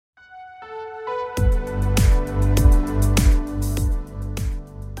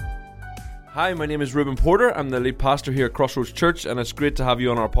Hi, my name is Ruben Porter. I'm the lead pastor here at Crossroads Church, and it's great to have you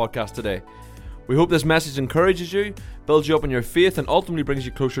on our podcast today. We hope this message encourages you, builds you up in your faith, and ultimately brings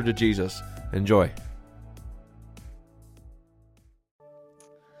you closer to Jesus. Enjoy.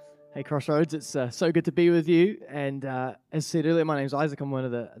 Hey Crossroads, it's so good to be with you. And as said earlier, my name's Isaac. I'm one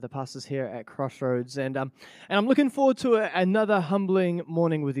of the pastors here at Crossroads, and I'm looking forward to another humbling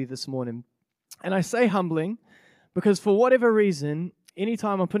morning with you this morning. And I say humbling because for whatever reason,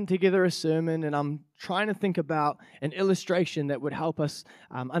 anytime I'm putting together a sermon and I'm trying to think about an illustration that would help us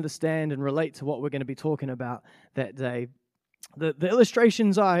understand and relate to what we're going to be talking about that day, the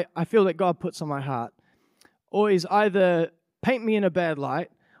illustrations I feel that God puts on my heart always either paint me in a bad light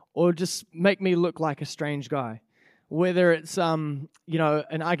or just make me look like a strange guy. Whether it's an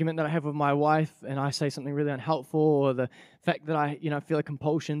argument that I have with my wife and I say something really unhelpful, or the fact that I feel a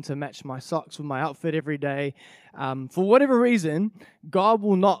compulsion to match my socks with my outfit every day. For whatever reason, God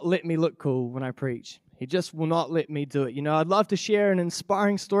will not let me look cool when I preach. He just will not let me do it. I'd love to share an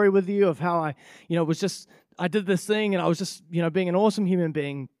inspiring story with you of how I did this thing and I was just being an awesome human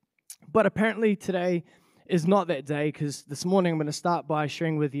being. But apparently today is not that day, because this morning I'm going to start by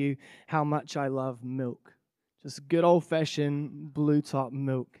sharing with you how much I love milk. Just good old-fashioned blue top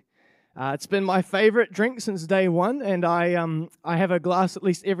milk. It's been my favorite drink since day one, and I have a glass at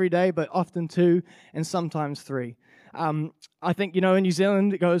least every day, but often two and sometimes three. I think, in New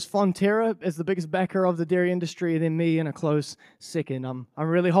Zealand, it goes Fonterra as the biggest backer of the dairy industry, and then me in a close second. I'm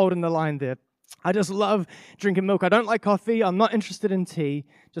really holding the line there. I just love drinking milk. I don't like coffee. I'm not interested in tea.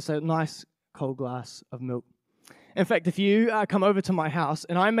 Just a nice cold glass of milk. In fact, if you come over to my house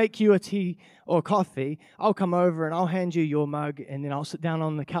and I make you a tea or coffee, I'll come over and I'll hand you your mug, and then I'll sit down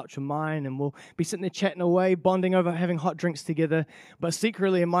on the couch of mine and we'll be sitting there chatting away, bonding over having hot drinks together. But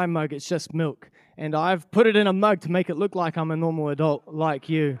secretly in my mug, it's just milk. And I've put it in a mug to make it look like I'm a normal adult like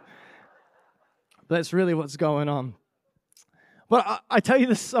you. But that's really what's going on. But I tell you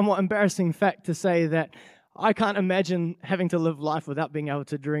this somewhat embarrassing fact to say that I can't imagine having to live life without being able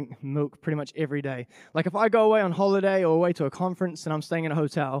to drink milk pretty much every day. Like if I go away on holiday or away to a conference and I'm staying in a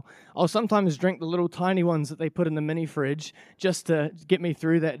hotel, I'll sometimes drink the little tiny ones that they put in the mini fridge just to get me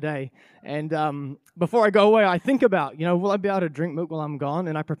through that day. And before I go away, I think about, will I be able to drink milk while I'm gone?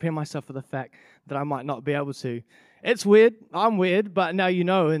 And I prepare myself for the fact that I might not be able to. It's weird. I'm weird, but now you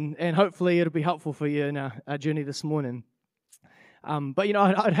know, and hopefully it'll be helpful for you in our journey this morning. But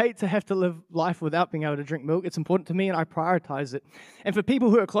I'd hate to have to live life without being able to drink milk. It's important to me, and I prioritize it. And for people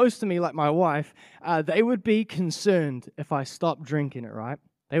who are close to me, like my wife, they would be concerned if I stopped drinking it, right?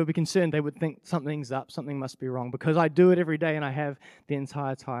 They would be concerned. They would think something's up, something must be wrong, because I do it every day, and I have the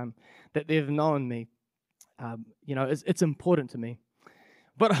entire time that they've known me. It's important to me.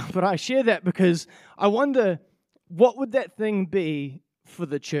 But I share that because I wonder, what would that thing be for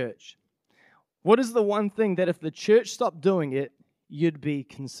the church? What is the one thing that if the church stopped doing it, you'd be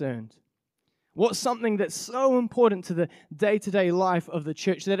concerned? What's something that's so important to the day-to-day life of the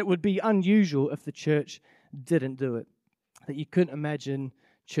church that it would be unusual if the church didn't do it, that you couldn't imagine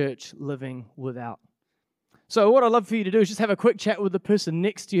church living without? So what I'd love for you to do is just have a quick chat with the person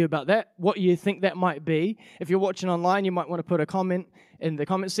next to you about that, what you think that might be. If you're watching online, you might want to put a comment in the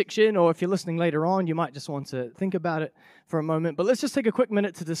comment section, or if you're listening later on, you might just want to think about it for a moment. But let's just take a quick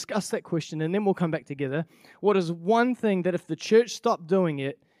minute to discuss that question, and then we'll come back together. What is one thing that if the church stopped doing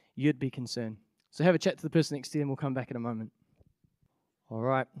it, you'd be concerned? So have a chat to the person next to you, and we'll come back in a moment. All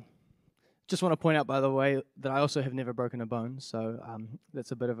right. Just want to point out, by the way, that I also have never broken a bone, so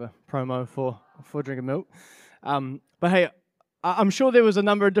that's a bit of a promo for drinking milk. But hey, I'm sure there was a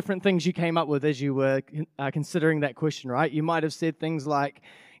number of different things you came up with as you were considering that question, right? You might have said things like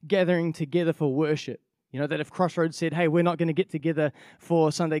gathering together for worship. That if Crossroads said, hey, we're not going to get together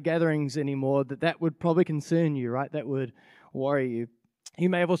for Sunday gatherings anymore, that would probably concern you, right? That would worry you. You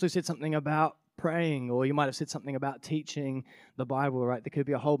may have also said something about praying, or you might have said something about teaching the Bible, right? There could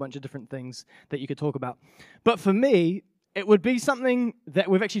be a whole bunch of different things that you could talk about. But for me, it would be something that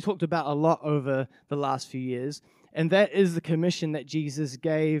we've actually talked about a lot over the last few years, and that is the commission that Jesus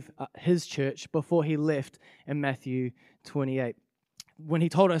gave his church before he left in Matthew 28. When he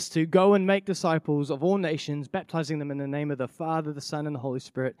told us to go and make disciples of all nations, baptizing them in the name of the Father, the Son, and the Holy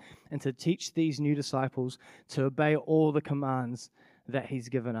Spirit, and to teach these new disciples to obey all the commands that he's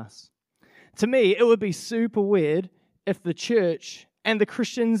given us. To me, it would be super weird if the church and the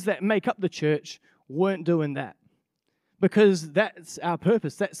Christians that make up the church weren't doing that. Because that's our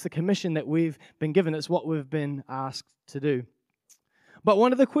purpose. That's the commission that we've been given. It's what we've been asked to do. But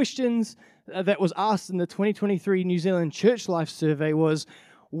one of the questions that was asked in the 2023 New Zealand Church Life Survey was,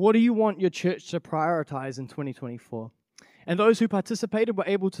 what do you want your church to prioritize in 2024? And those who participated were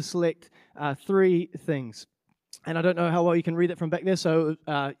able to select three things. And I don't know how well you can read it from back there, so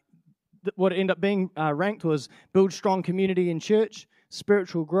what ended up being ranked was build strong community in church,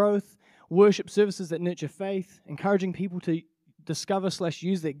 spiritual growth, worship services that nurture faith, encouraging people to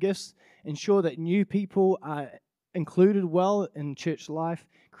discover/use their gifts, ensure that new people are included well in church life,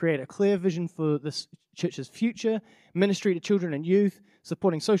 create a clear vision for this church's future, ministry to children and youth,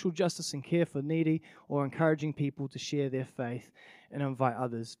 supporting social justice and care for needy, or encouraging people to share their faith and invite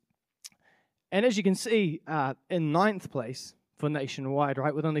others. And as you can see, in ninth place for nationwide,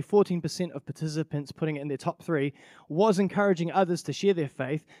 right, with only 14% of participants putting it in their top three, was encouraging others to share their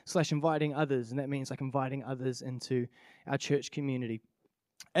faith/inviting others, and that means like inviting others into our church community.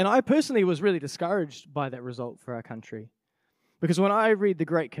 And I personally was really discouraged by that result for our country, because when I read the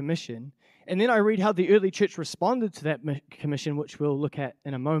Great Commission, and then I read how the early church responded to that commission, which we'll look at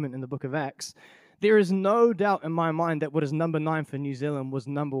in a moment in the book of Acts, there is no doubt in my mind that what is number 9 for New Zealand was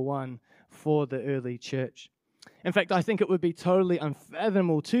number 1 for the early church. In fact, I think it would be totally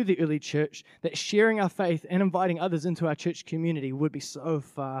unfathomable to the early church that sharing our faith and inviting others into our church community would be so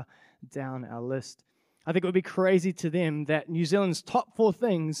far down our list. I think it would be crazy to them that New Zealand's top 4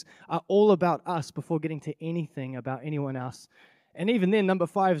 things are all about us before getting to anything about anyone else. And even then, number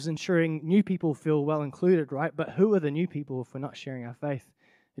 5 is ensuring new people feel well included, right? But who are the new people if we're not sharing our faith?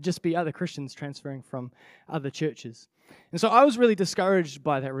 It'd just be other Christians transferring from other churches. And so I was really discouraged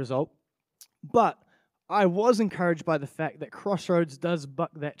by that result. But I was encouraged by the fact that Crossroads does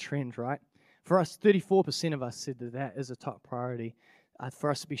buck that trend, right? For us, 34% of us said that that is a top priority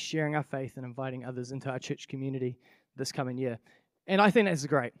for us to be sharing our faith and inviting others into our church community this coming year. And I think that's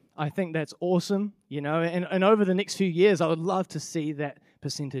great. I think that's awesome, and over the next few years, I would love to see that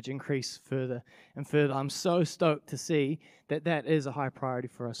percentage increase further and further. I'm so stoked to see that that is a high priority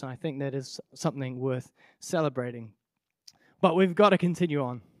for us, and I think that is something worth celebrating. But we've got to continue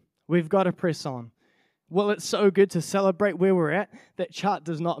on. We've got to press on. Well, it's so good to celebrate where we're at. That chart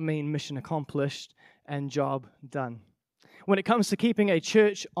does not mean mission accomplished and job done. When it comes to keeping a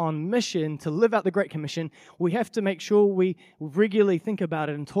church on mission to live out the Great Commission, we have to make sure we regularly think about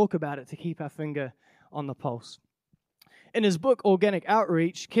it and talk about it to keep our finger on the pulse. In his book, Organic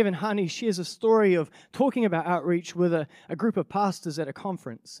Outreach, Kevin Honey shares a story of talking about outreach with a group of pastors at a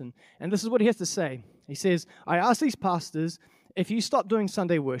conference. And this is what he has to say. He says, I asked these pastors, if you stopped doing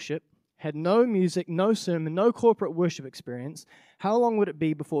Sunday worship, had no music, no sermon, no corporate worship experience, how long would it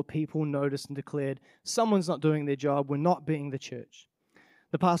be before people noticed and declared, someone's not doing their job, we're not being the church?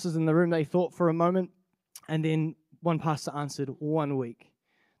 The pastors in the room, they thought for a moment, and then one pastor answered, 1 week.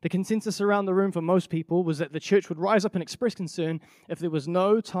 The consensus around the room for most people was that the church would rise up and express concern if there was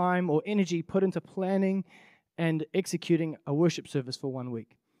no time or energy put into planning and executing a worship service for 1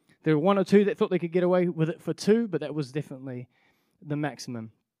 week. There were 1 or 2 that thought they could get away with it for 2, but that was definitely the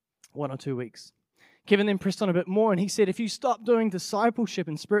maximum, 1 or 2 weeks. Kevin then pressed on a bit more, and he said, if you stop doing discipleship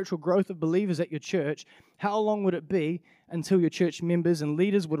and spiritual growth of believers at your church, how long would it be until your church members and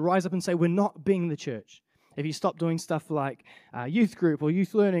leaders would rise up and say, we're not being the church? If you stop doing stuff like youth group or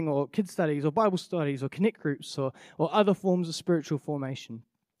youth learning or kids studies or Bible studies or connect groups or other forms of spiritual formation,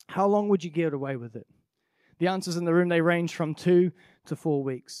 how long would you get away with it? The answers in the room, they range from 2 to 4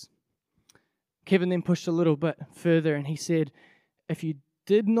 weeks. Kevin then pushed a little bit further, and he said, if you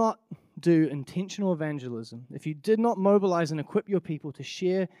did not do intentional evangelism, if you did not mobilize and equip your people to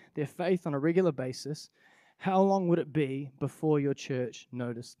share their faith on a regular basis, how long would it be before your church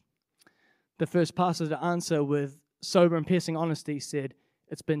noticed? The first pastor to answer with sober and piercing honesty said,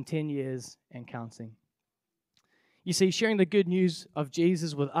 it's been 10 years and counting. You see, sharing the good news of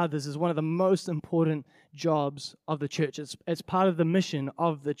Jesus with others is one of the most important jobs of the church. It's part of the mission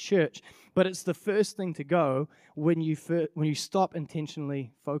of the church, but it's the first thing to go when you stop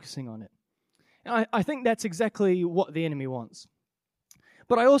intentionally focusing on it. And I think that's exactly what the enemy wants.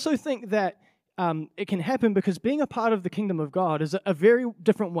 But I also think that it can happen because being a part of the kingdom of God is a very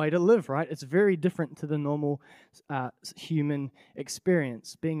different way to live, right? It's very different to the normal human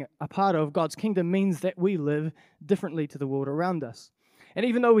experience. Being a part of God's kingdom means that we live differently to the world around us. And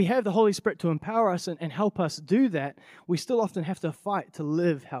even though we have the Holy Spirit to empower us and help us do that, we still often have to fight to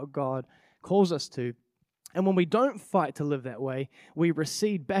live how God calls us to. And when we don't fight to live that way, we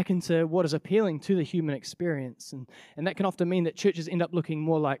recede back into what is appealing to the human experience. And that can often mean that churches end up looking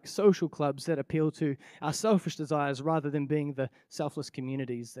more like social clubs that appeal to our selfish desires rather than being the selfless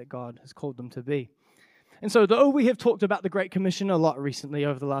communities that God has called them to be. And so though we have talked about the Great Commission a lot recently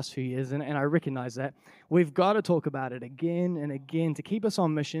over the last few years, and I recognize that, we've got to talk about it again and again to keep us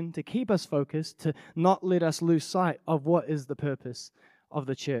on mission, to keep us focused, to not let us lose sight of what is the purpose of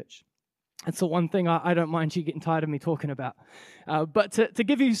the church. It's the one thing I don't mind you getting tired of me talking about. But to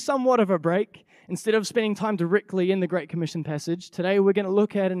give you somewhat of a break, instead of spending time directly in the Great Commission passage, today we're going to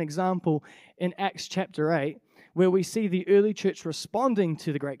look at an example in Acts chapter 8, where we see the early church responding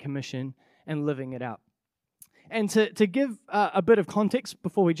to the Great Commission and living it out. And to give a bit of context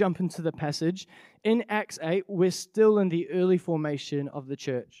before we jump into the passage, in Acts 8, we're still in the early formation of the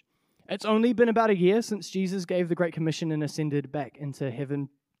church. It's only been about a year since Jesus gave the Great Commission and ascended back into heaven,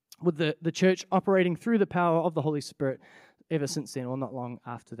 with the church operating through the power of the Holy Spirit ever since then, or not long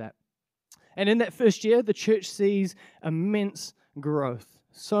after that. And in that first year, the church sees immense growth.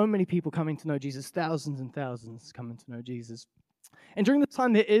 So many people coming to know Jesus, thousands and thousands coming to know Jesus. And during this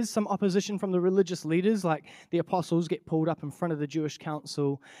time, there is some opposition from the religious leaders, like the apostles get pulled up in front of the Jewish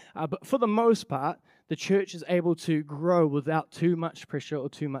council. But for the most part, the church is able to grow without too much pressure or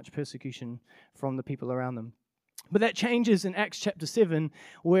too much persecution from the people around them. But that changes in Acts chapter 7,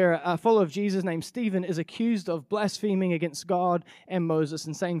 where a follower of Jesus named Stephen is accused of blaspheming against God and Moses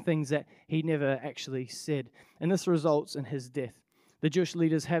and saying things that he never actually said. And this results in his death. The Jewish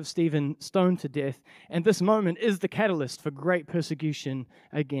leaders have Stephen stoned to death, and this moment is the catalyst for great persecution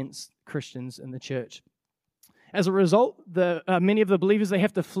against Christians in the church. As a result, many of the believers, they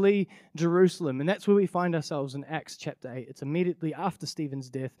have to flee Jerusalem, and that's where we find ourselves in Acts chapter 8. It's immediately after Stephen's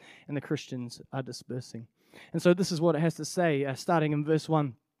death, and the Christians are dispersing. And so this is what it has to say, starting in verse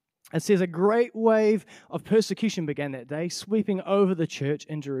 1. It says, "A great wave of persecution began that day, sweeping over the church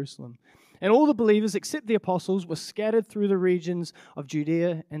in Jerusalem. And all the believers, except the apostles, were scattered through the regions of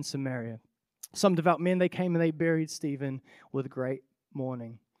Judea and Samaria. Some devout men, they came and they buried Stephen with great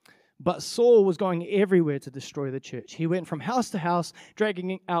mourning. But Saul was going everywhere to destroy the church. He went from house to house,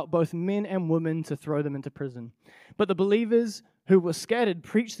 dragging out both men and women to throw them into prison. But the believers who were scattered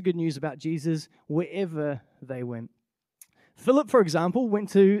preached the good news about Jesus wherever they went. Philip, for example, went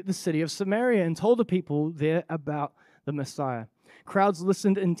to the city of Samaria and told the people there about the Messiah. Crowds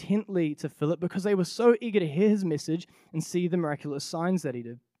listened intently to Philip because they were so eager to hear his message and see the miraculous signs that he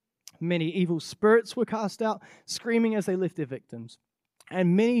did. Many evil spirits were cast out, screaming as they left their victims.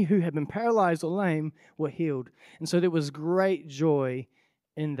 And many who had been paralyzed or lame were healed. And so there was great joy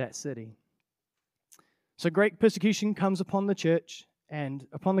in that city." So great persecution comes upon the church and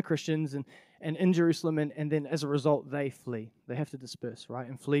upon the Christians and in Jerusalem, and then as a result, they flee. They have to disperse, right,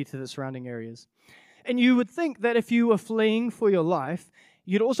 and flee to the surrounding areas. And you would think that if you were fleeing for your life,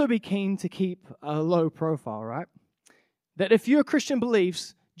 you'd also be keen to keep a low profile, right? That if your Christian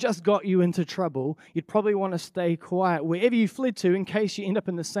beliefs just got you into trouble, you'd probably want to stay quiet wherever you fled to in case you end up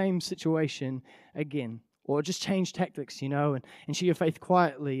in the same situation again. Or just change tactics, and share your faith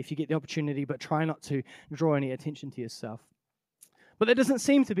quietly if you get the opportunity, but try not to draw any attention to yourself. But that doesn't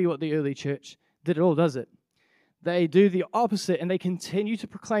seem to be what the early church did at all, does it? They do the opposite, and they continue to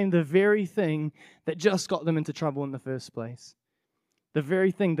proclaim the very thing that just got them into trouble in the first place. The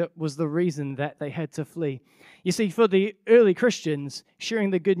very thing that was the reason that they had to flee. You see, for the early Christians,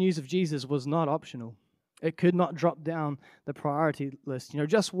 sharing the good news of Jesus was not optional. It could not drop down the priority list.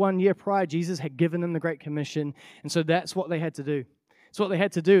 Just 1 year prior, Jesus had given them the Great Commission, and so that's what they had to do. It's what they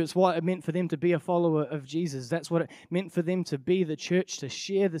had to do. It's what it meant for them to be a follower of Jesus. That's what it meant for them to be the church, to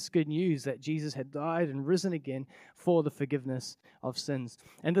share this good news that Jesus had died and risen again for the forgiveness of sins.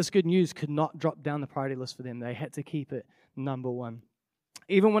 And this good news could not drop down the priority list for them. They had to keep it number one.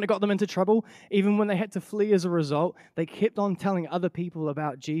 Even when it got them into trouble, even when they had to flee as a result, they kept on telling other people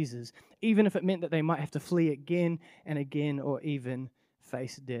about Jesus, even if it meant that they might have to flee again and again or even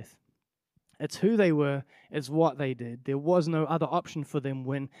face death. It's who they were, it's what they did. There was no other option for them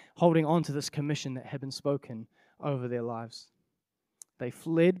when holding on to this commission that had been spoken over their lives. They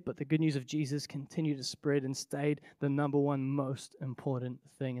fled, but the good news of Jesus continued to spread and stayed the number one most important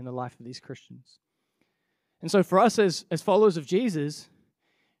thing in the life of these Christians. And so for us as followers of Jesus,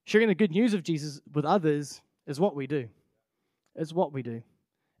 sharing the good news of Jesus with others is what we do. It's what we do.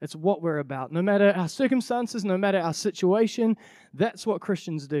 It's what we're about. No matter our circumstances, no matter our situation, that's what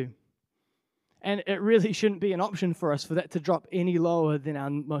Christians do. And it really shouldn't be an option for us for that to drop any lower than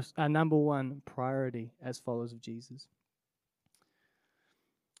our number one priority as followers of Jesus.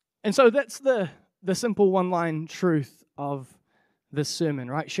 And so that's the simple one-line truth of this sermon,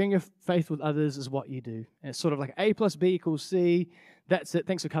 right? Sharing your faith with others is what you do. And it's sort of like A plus B equals C. That's it.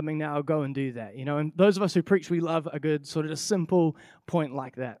 Thanks for coming now. Go and do that. And those of us who preach, we love a good sort of a simple point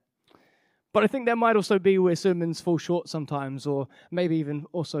like that. But I think that might also be where sermons fall short sometimes, or maybe even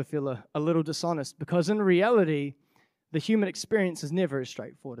also feel a little dishonest, because in reality, the human experience is never as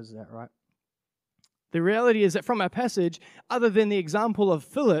straightforward as that, right? The reality is that from our passage, other than the example of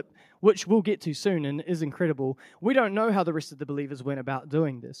Philip, which we'll get to soon and is incredible, we don't know how the rest of the believers went about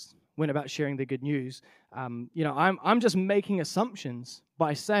doing this. went about sharing the good news. I'm just making assumptions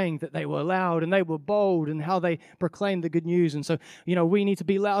by saying that they were loud and they were bold and how they proclaimed the good news. And so, we need to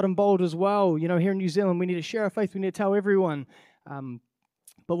be loud and bold as well. Here in New Zealand, we need to share our faith. We need to tell everyone.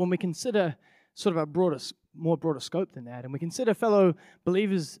 But when we consider sort of a more broader scope than that, and we consider fellow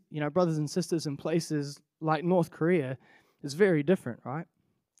believers, brothers and sisters in places like North Korea, it's very different, right?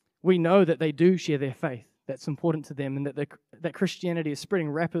 We know that they do share their faith. That's important to them, and that Christianity is spreading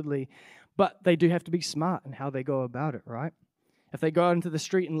rapidly, but they do have to be smart in how they go about it, right? If they go out into the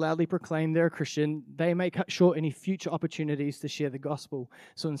street and loudly proclaim they're a Christian, they may cut short any future opportunities to share the gospel.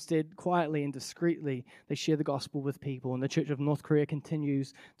 So instead, quietly and discreetly, they share the gospel with people, and the Church of North Korea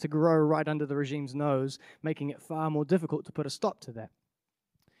continues to grow right under the regime's nose, making it far more difficult to put a stop to that.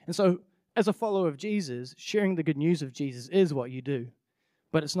 And so, as a follower of Jesus, sharing the good news of Jesus is what you do,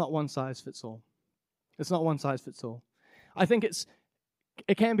 but it's not one size fits all. It's not one size fits all. I think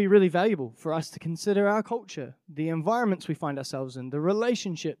it can be really valuable for us to consider our culture, the environments we find ourselves in, the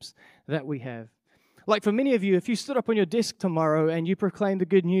relationships that we have. Like for many of you, if you stood up on your desk tomorrow and you proclaimed the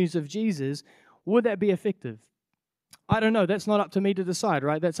good news of Jesus, would that be effective? I don't know. That's not up to me to decide,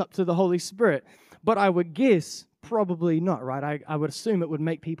 right? That's up to the Holy Spirit. But I would guess probably not, right? I would assume it would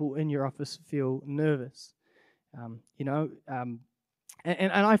make people in your office feel nervous.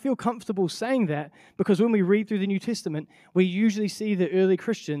 And I feel comfortable saying that because when we read through the New Testament, we usually see the early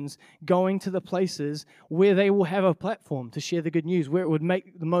Christians going to the places where they will have a platform to share the good news, where it would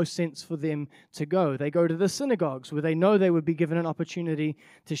make the most sense for them to go. They go to the synagogues where they know they would be given an opportunity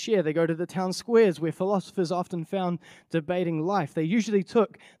to share. They go to the town squares where philosophers often found debating life. They usually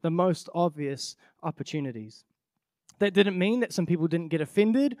took the most obvious opportunities. That didn't mean that some people didn't get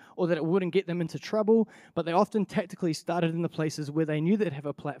offended or that it wouldn't get them into trouble, but they often tactically started in the places where they knew they'd have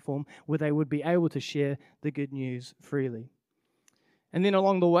a platform where they would be able to share the good news freely. And then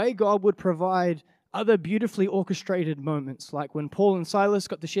along the way, God would provide other beautifully orchestrated moments, like when Paul and Silas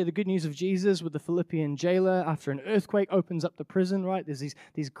got to share the good news of Jesus with the Philippian jailer after an earthquake opens up the prison, right? There's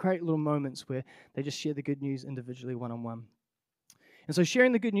these great little moments where they just share the good news individually, one-on-one. And so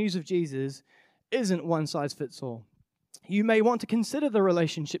sharing the good news of Jesus isn't one size fits all. You may want to consider the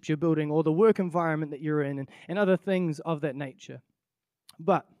relationships you're building or the work environment that you're in and other things of that nature.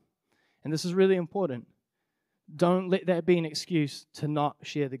 But, and this is really important, don't let that be an excuse to not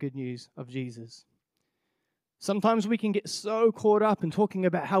share the good news of Jesus. Sometimes we can get so caught up in talking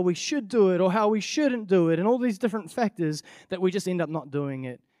about how we should do it or how we shouldn't do it and all these different factors that we just end up not doing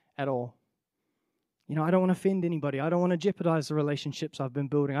it at all. I don't want to offend anybody. I don't want to jeopardize the relationships I've been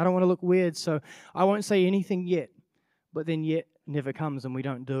building. I don't want to look weird, so I won't say anything yet. But then yet never comes and we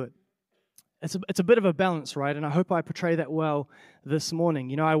don't do it. It's a bit of a balance, right? And I hope I portray that well this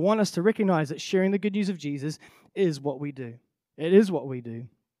morning. I want us to recognize that sharing the good news of Jesus is what we do. It is what we do.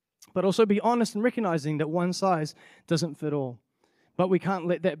 But also be honest in recognizing that one size doesn't fit all. But we can't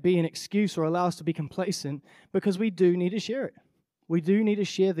let that be an excuse or allow us to be complacent because we do need to share it. We do need to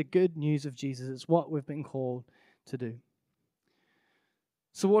share the good news of Jesus. It's what we've been called to do.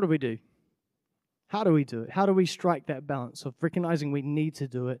 So what do we do? How do we do it? How do we strike that balance of recognizing we need to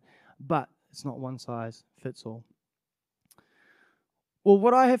do it, but it's not one size fits all? Well,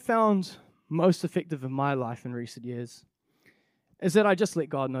 what I have found most effective in my life in recent years is that I just let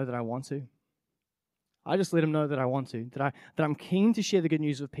God know that I want to. I just let him know that I want to, that I'm keen to share the good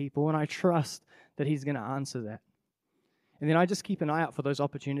news with people, and I trust that he's going to answer that. And then I just keep an eye out for those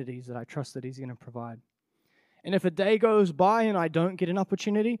opportunities that I trust that he's going to provide. And if a day goes by and I don't get an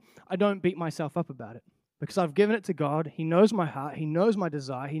opportunity, I don't beat myself up about it. Because I've given it to God. He knows my heart. He knows my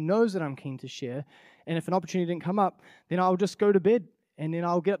desire. He knows that I'm keen to share. And if an opportunity didn't come up, then I'll just go to bed. And then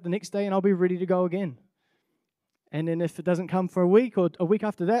I'll get up the next day and I'll be ready to go again. And then if it doesn't come for a week or a week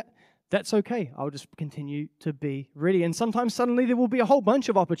after that, that's okay. I'll just continue to be ready. And sometimes suddenly there will be a whole bunch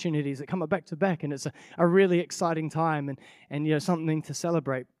of opportunities that come up back to back. And it's a really exciting time and something to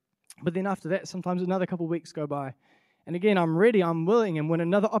celebrate. But then after that, sometimes another couple of weeks go by. And again, I'm ready, I'm willing, and when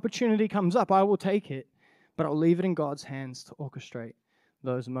another opportunity comes up, I will take it. But I'll leave it in God's hands to orchestrate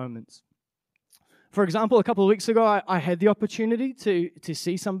those moments. For example, a couple of weeks ago, I had the opportunity to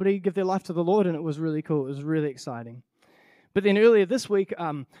see somebody give their life to the Lord, and it was really cool. It was really exciting. But then earlier this week,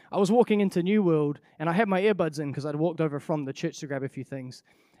 I was walking into New World, and I had my earbuds in because I'd walked over from the church to grab a few things.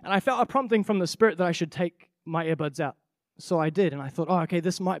 And I felt a prompting from the Spirit that I should take my earbuds out. So I did, and I thought, okay,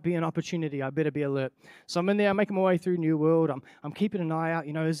 this might be an opportunity. I better be alert. So I'm in there, I'm making my way through New World. I'm keeping an eye out.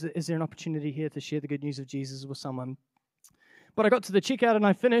 Is there an opportunity here to share the good news of Jesus with someone? But I got to the checkout, and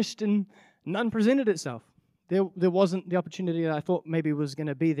I finished, and none presented itself. There wasn't the opportunity that I thought maybe was going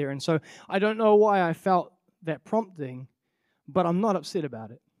to be there. And so I don't know why I felt that prompting, but I'm not upset about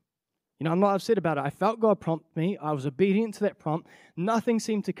it. I'm not upset about it. I felt God prompt me. I was obedient to that prompt. Nothing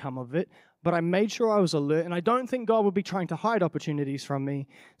seemed to come of it, but I made sure I was alert, and I don't think God would be trying to hide opportunities from me,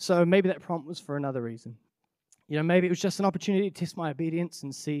 so maybe that prompt was for another reason. Maybe it was just an opportunity to test my obedience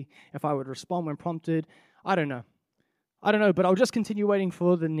and see if I would respond when prompted. I don't know, but I'll just continue waiting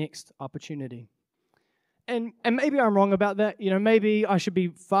for the next opportunity. And maybe I'm wrong about that. Maybe I should be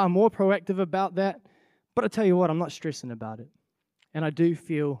far more proactive about that, but I tell you what, I'm not stressing about it, and I do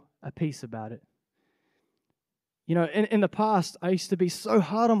feel a peace about it. In the past, I used to be so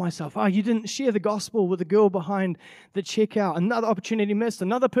hard on myself. You didn't share the gospel with the girl behind the checkout. Another opportunity missed.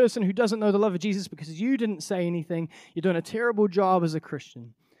 Another person who doesn't know the love of Jesus because you didn't say anything. You're doing a terrible job as a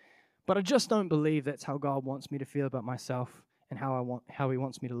Christian. But I just don't believe that's how God wants me to feel about myself and how He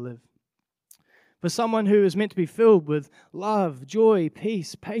wants me to live. For someone who is meant to be filled with love, joy,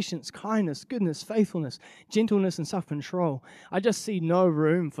 peace, patience, kindness, goodness, faithfulness, gentleness, and self-control, I just see no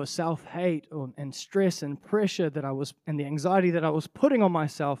room for self-hate and stress and pressure and the anxiety that I was putting on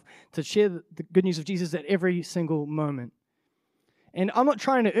myself to share the good news of Jesus at every single moment. And I'm not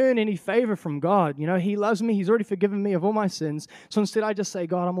trying to earn any favor from God. He loves me. He's already forgiven me of all my sins. So instead, I just say,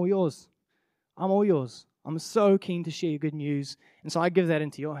 God, I'm all yours. I'm all yours. I'm so keen to share your good news, and so I give that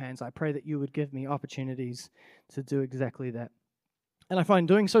into your hands. I pray that you would give me opportunities to do exactly that. And I find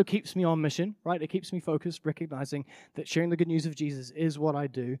doing so keeps me on mission, right? It keeps me focused, recognizing that sharing the good news of Jesus is what I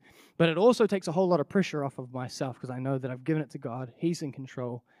do. But it also takes a whole lot of pressure off of myself because I know that I've given it to God. He's in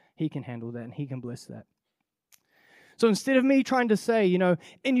control. He can handle that, and He can bless that. So instead of me trying to say,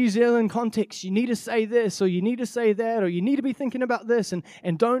 in New Zealand context, you need to say this, or you need to say that, or you need to be thinking about this, and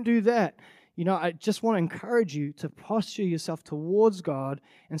don't do that. I just want to encourage you to posture yourself towards God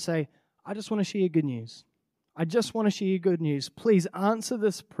and say, I just want to share your good news. I just want to share your good news. Please answer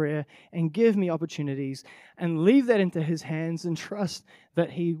this prayer and give me opportunities and leave that into His hands and trust that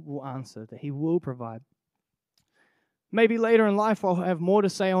He will answer, that He will provide. Maybe later in life I'll have more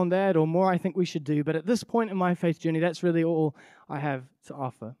to say on that or more I think we should do, but at this point in my faith journey, that's really all I have to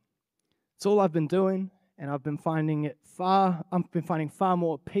offer. It's all I've been doing. And I've been finding far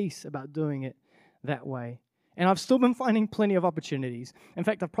more peace about doing it that way. And I've still been finding plenty of opportunities. In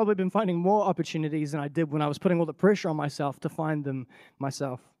fact, I've probably been finding more opportunities than I did when I was putting all the pressure on myself to find them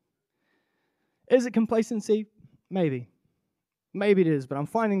myself. Is it complacency? Maybe. Maybe it is, but I'm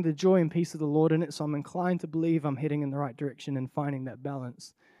finding the joy and peace of the Lord in it, so I'm inclined to believe I'm heading in the right direction and finding that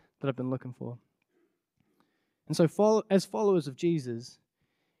balance that I've been looking for. And so as followers of Jesus,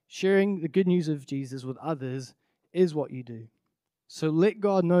 sharing the good news of Jesus with others is what you do. So let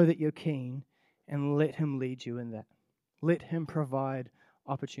God know that you're keen and let Him lead you in that. Let Him provide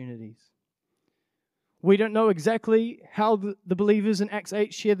opportunities. We don't know exactly how the believers in Acts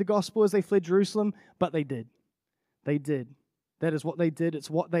 8 shared the gospel as they fled Jerusalem, but they did. They did. That is what they did. It's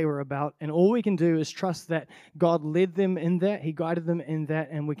what they were about. And all we can do is trust that God led them in that. He guided them in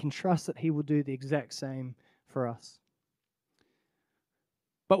that. And we can trust that He will do the exact same for us.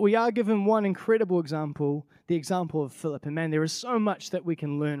 But we are given one incredible example, the example of Philip. And man, there is so much that we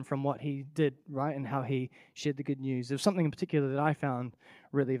can learn from what he did, right, and how he shared the good news. There's something in particular that I found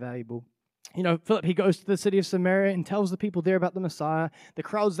really valuable. Philip, he goes to the city of Samaria and tells the people there about the Messiah. The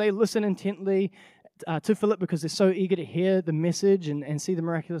crowds, they listen intently to Philip because they're so eager to hear the message and see the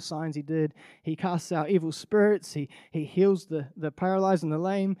miraculous signs he did. He casts out evil spirits. He heals the paralyzed and the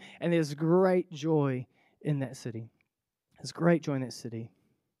lame. And there's great joy in that city. There's great joy in that city.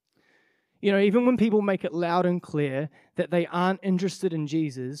 Even when people make it loud and clear that they aren't interested in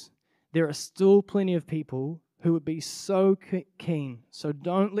Jesus, there are still plenty of people who would be so keen. So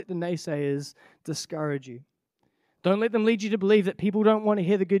don't let the naysayers discourage you. Don't let them lead you to believe that people don't want to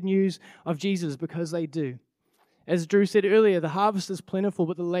hear the good news of Jesus, because they do. As Drew said earlier, the harvest is plentiful,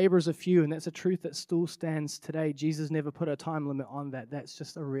 but the laborers are few, and that's a truth that still stands today. Jesus never put a time limit on that. That's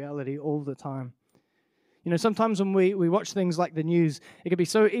just a reality all the time. Sometimes when we watch things like the news, it can be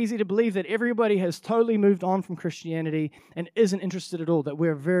so easy to believe that everybody has totally moved on from Christianity and isn't interested at all, that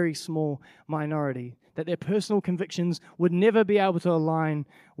we're a very small minority, that their personal convictions would never be able to align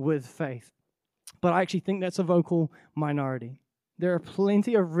with faith. But I actually think that's a vocal minority. There are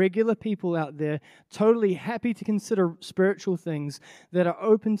plenty of regular people out there totally happy to consider spiritual things that are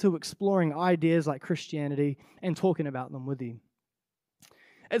open to exploring ideas like Christianity and talking about them with you.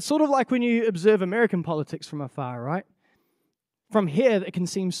 It's sort of like when you observe American politics from afar, right? From here, it can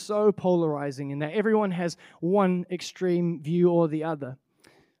seem so polarizing in that everyone has one extreme view or the other.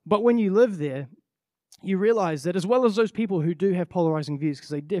 But when you live there, you realize that as well as those people who do have polarizing views, because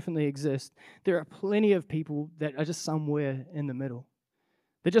they definitely exist, there are plenty of people that are just somewhere in the middle.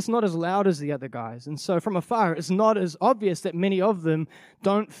 They're just not as loud as the other guys. And so from afar, it's not as obvious that many of them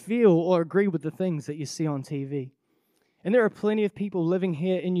don't feel or agree with the things that you see on TV. And there are plenty of people living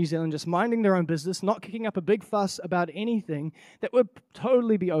here in New Zealand just minding their own business, not kicking up a big fuss about anything, that would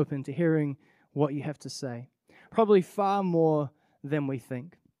totally be open to hearing what you have to say. Probably far more than we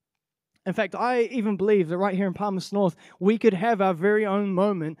think. In fact, I even believe that right here in Palmerston North, we could have our very own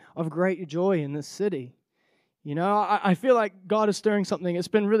moment of great joy in this city. You know, I feel like God is stirring something. It's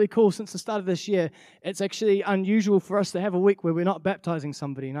been really cool since the start of this year. It's actually unusual for us to have a week where we're not baptizing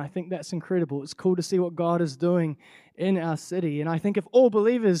somebody, and I think that's incredible. It's cool to see what God is doing in our city, and I think if all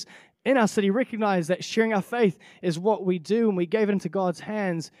believers in our city recognize that sharing our faith is what we do and we gave it into God's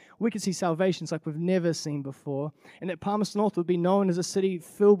hands, we could see salvations like we've never seen before, and that Palmerston North would be known as a city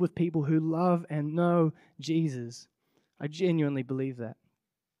filled with people who love and know Jesus. I genuinely believe that.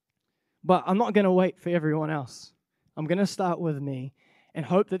 But I'm not going to wait for everyone else. I'm going to start with me and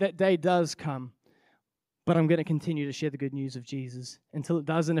hope that that day does come. But I'm going to continue to share the good news of Jesus until it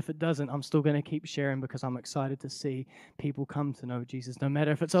does. And if it doesn't, I'm still going to keep sharing because I'm excited to see people come to know Jesus. No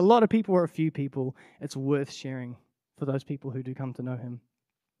matter if it's a lot of people or a few people, it's worth sharing for those people who do come to know him.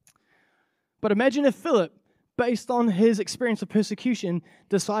 But imagine if Philip, based on his experience of persecution,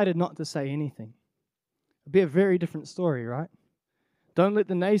 decided not to say anything. It'd be a very different story, right? Don't let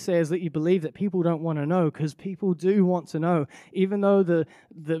the naysayers let you believe that people don't want to know, because people do want to know. Even though the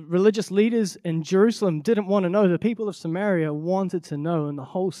religious leaders in Jerusalem didn't want to know, the people of Samaria wanted to know, and the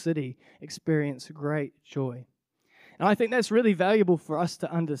whole city experienced great joy. And I think that's really valuable for us to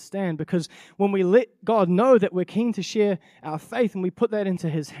understand, because when we let God know that we're keen to share our faith and we put that into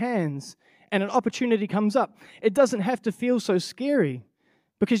his hands and an opportunity comes up, it doesn't have to feel so scary,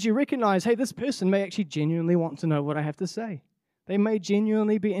 because you recognize, hey, this person may actually genuinely want to know what I have to say. They may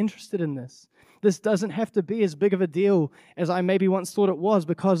genuinely be interested in this. This doesn't have to be as big of a deal as I maybe once thought it was,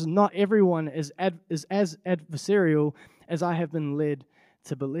 because not everyone is as adversarial as I have been led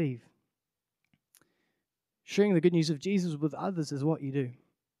to believe. Sharing the good news of Jesus with others is what you do.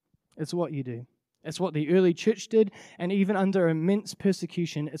 It's what you do. It's what the early church did, and even under immense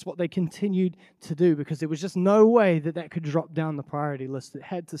persecution, it's what they continued to do, because there was just no way that that could drop down the priority list. It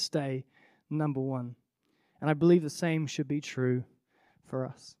had to stay number one. And I believe the same should be true for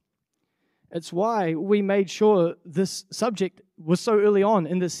us. It's why we made sure this subject was so early on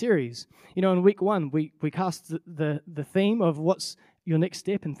in this series. You know, in week one, we cast the theme of what's your next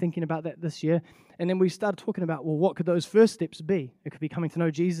step and thinking about that this year. And then we started talking about, well, what could those first steps be? It could be coming to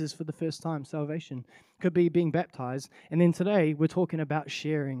know Jesus for the first time, salvation. It could be being baptized. And then today, we're talking about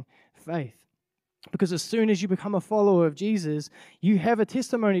sharing faith. Because as soon as you become a follower of Jesus, you have a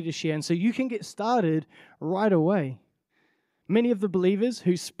testimony to share, and so you can get started right away. Many of the believers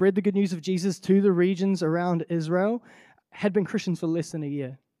who spread the good news of Jesus to the regions around Israel had been Christians for less than a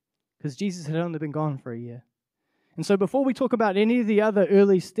year, because Jesus had only been gone for a year. And so before we talk about any of the other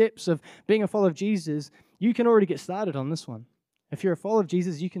early steps of being a follower of Jesus, you can already get started on this one. If you're a follower of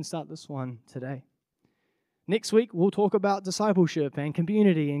Jesus, you can start this one today. Next week, we'll talk about discipleship and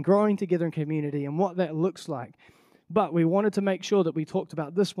community and growing together in community and what that looks like. But we wanted to make sure that we talked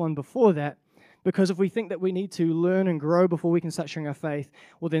about this one before that, because if we think that we need to learn and grow before we can start sharing our faith,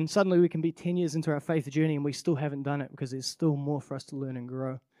 well, then suddenly we can be 10 years into our faith journey and we still haven't done it, because there's still more for us to learn and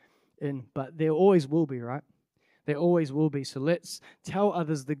grow in. But there always will be, right? There always will be. So let's tell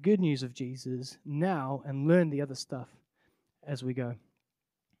others the good news of Jesus now and learn the other stuff as we go.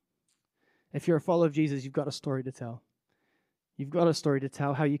 If you're a follower of Jesus, you've got a story to tell. You've got a story to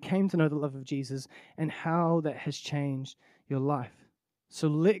tell, how you came to know the love of Jesus and how that has changed your life. So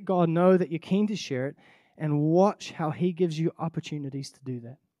let God know that you're keen to share it, and watch how he gives you opportunities to do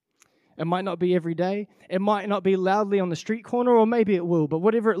that. It might not be every day. It might not be loudly on the street corner, or maybe it will. But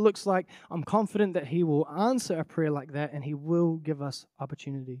whatever it looks like, I'm confident that he will answer a prayer like that, and he will give us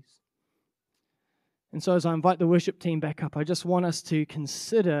opportunities. And so as I invite the worship team back up, I just want us to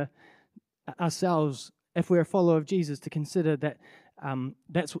consider ourselves, if we're a follower of Jesus, to consider that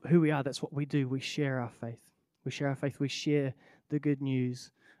that's who we are, that's what we do. We share our faith. We share our faith. We share the good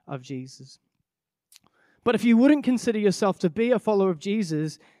news of Jesus. But if you wouldn't consider yourself to be a follower of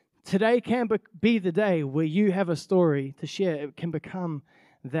Jesus, today can be the day where you have a story to share. It can become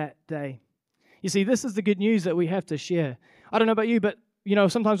that day. You see, this is the good news that we have to share. I don't know about you, but you know,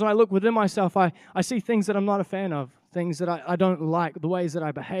 sometimes when I look within myself, I see things that I'm not a fan of, things that I don't like, the ways that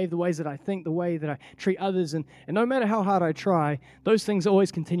I behave, the ways that I think, the way that I treat others. And no matter how hard I try, those things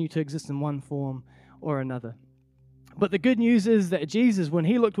always continue to exist in one form or another. But the good news is that Jesus, when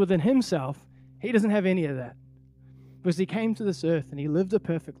he looked within himself, he doesn't have any of that. Because he came to this earth and he lived a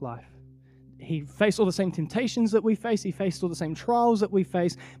perfect life. he faced all the same temptations that we face. He faced all the same trials that we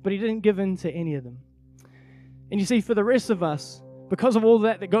face, but he didn't give in to any of them. And you see, for the rest of us, because of all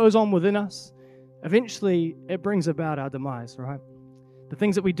that goes on within us, eventually it brings about our demise, right? The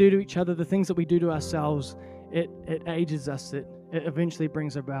things that we do to each other, the things that we do to ourselves, it ages us. It eventually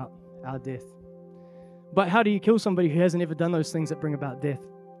brings about our death. But how do you kill somebody who hasn't ever done those things that bring about death?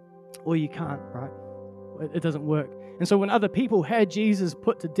 Well, you can't, right? It doesn't work. And so when other people had Jesus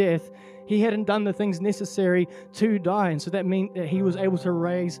put to death, he hadn't done the things necessary to die. And so that meant that he was able to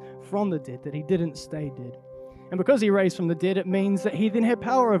raise from the dead, that he didn't stay dead. And because he raised from the dead, it means that he then had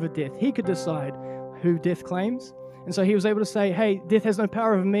power over death. He could decide who death claims. And so he was able to say, hey, death has no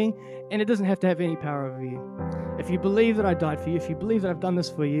power over me, and it doesn't have to have any power over you. If you believe that I died for you, if you believe that I've done this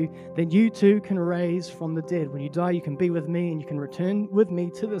for you, then you too can raise from the dead. When you die, you can be with me, and you can return with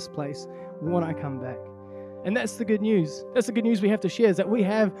me to this place when I come back. And that's the good news. That's the good news we have to share, is that we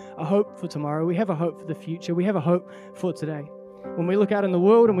have a hope for tomorrow. We have a hope for the future. We have a hope for today. When we look out in the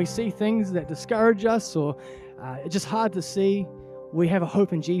world and we see things that discourage us or it's just hard to see, we have a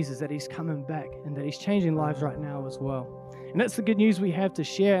hope in Jesus that he's coming back and that he's changing lives right now as well. And that's the good news we have to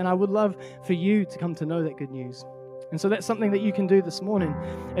share, and I would love for you to come to know that good news. And so that's something that you can do this morning.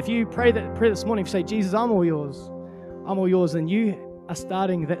 If you pray that prayer this morning, if you say, Jesus, I'm all yours, and you are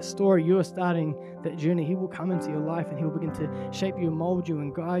starting that story, you are starting that journey, he will come into your life and he will begin to shape you and mold you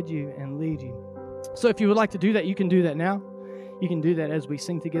and guide you and lead you. So if you would like to do that, you can do that now. You can do that as we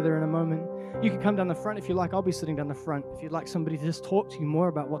sing together in a moment. You can come down the front if you like. I'll be sitting down the front. If you'd like somebody to just talk to you more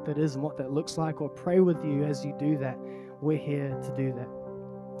about what that is and what that looks like, or pray with you as you do that, we're here to do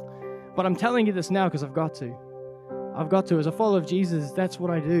that. But I'm telling you this now because I've got to. As a follower of Jesus, that's what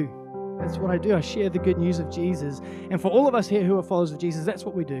I do. That's what I do. I share the good news of Jesus. And for all of us here who are followers of Jesus, that's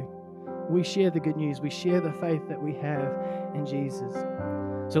what we do. We share the good news. We share the faith that we have in Jesus.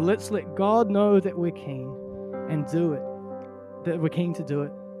 So let's let God know that we're keen and do it. That we're keen to do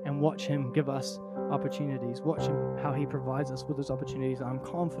it, and watch him give us opportunities. Watch him, how he provides us with those opportunities. I'm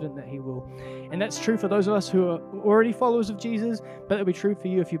confident that he will. And that's true for those of us who are already followers of Jesus, but it'll be true for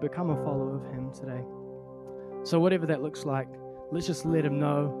you if you become a follower of him today. So whatever that looks like, let's just let him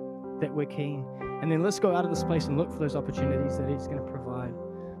know that we're keen. And then let's go out of this place and look for those opportunities that he's going to provide.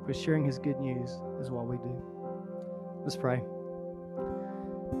 Because sharing his good news is what we do. Let's pray.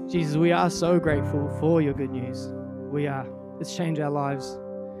 Jesus, we are so grateful for your good news. We are. It's changed our lives.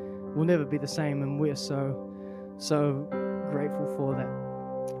 We'll never be the same, and we are so grateful for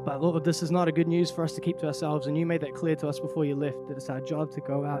that. But Lord, this is not a good news for us to keep to ourselves, and you made that clear to us before you left, that it's our job to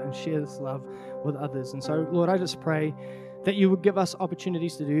go out and share this love with others. And so, Lord, I just pray that you would give us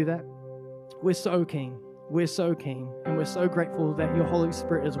opportunities to do that. We're so keen, and we're so grateful that your Holy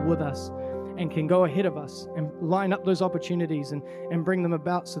Spirit is with us and can go ahead of us and line up those opportunities and bring them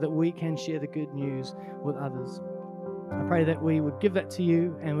about so that we can share the good news with others. I pray that we would give that to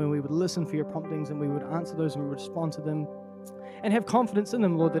you, and when we would listen for your promptings and we would answer those and we would respond to them and have confidence in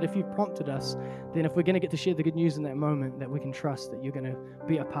them, Lord, that if you've prompted us, then if we're going to get to share the good news in that moment, that we can trust that you're going to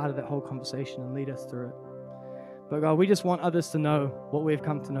be a part of that whole conversation and lead us through it. But God, we just want others to know what we've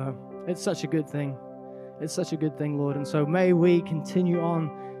come to know. It's such a good thing. It's such a good thing, Lord. And so may we continue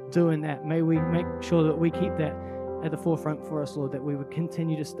on doing that. May we make sure that we keep that at the forefront for us, Lord, that we would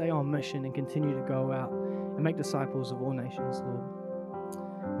continue to stay on mission and continue to go out and make disciples of all nations,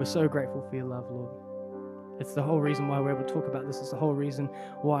 Lord. We're so grateful for your love, Lord. It's the whole reason why we're able to talk about this. It's the whole reason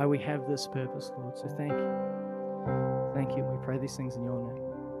why we have this purpose, Lord. So thank you. Thank you. We pray these things in your name.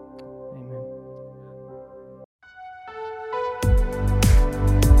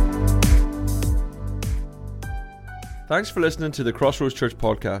 Thanks for listening to the Crossroads Church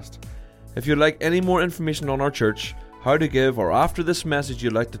podcast. If you'd like any more information on our church, how to give, or after this message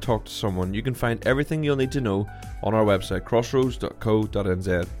you'd like to talk to someone, you can find everything you'll need to know on our website,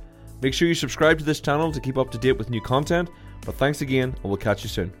 crossroads.co.nz. Make sure you subscribe to this channel to keep up to date with new content, but thanks again, and we'll catch you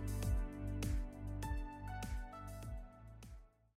soon.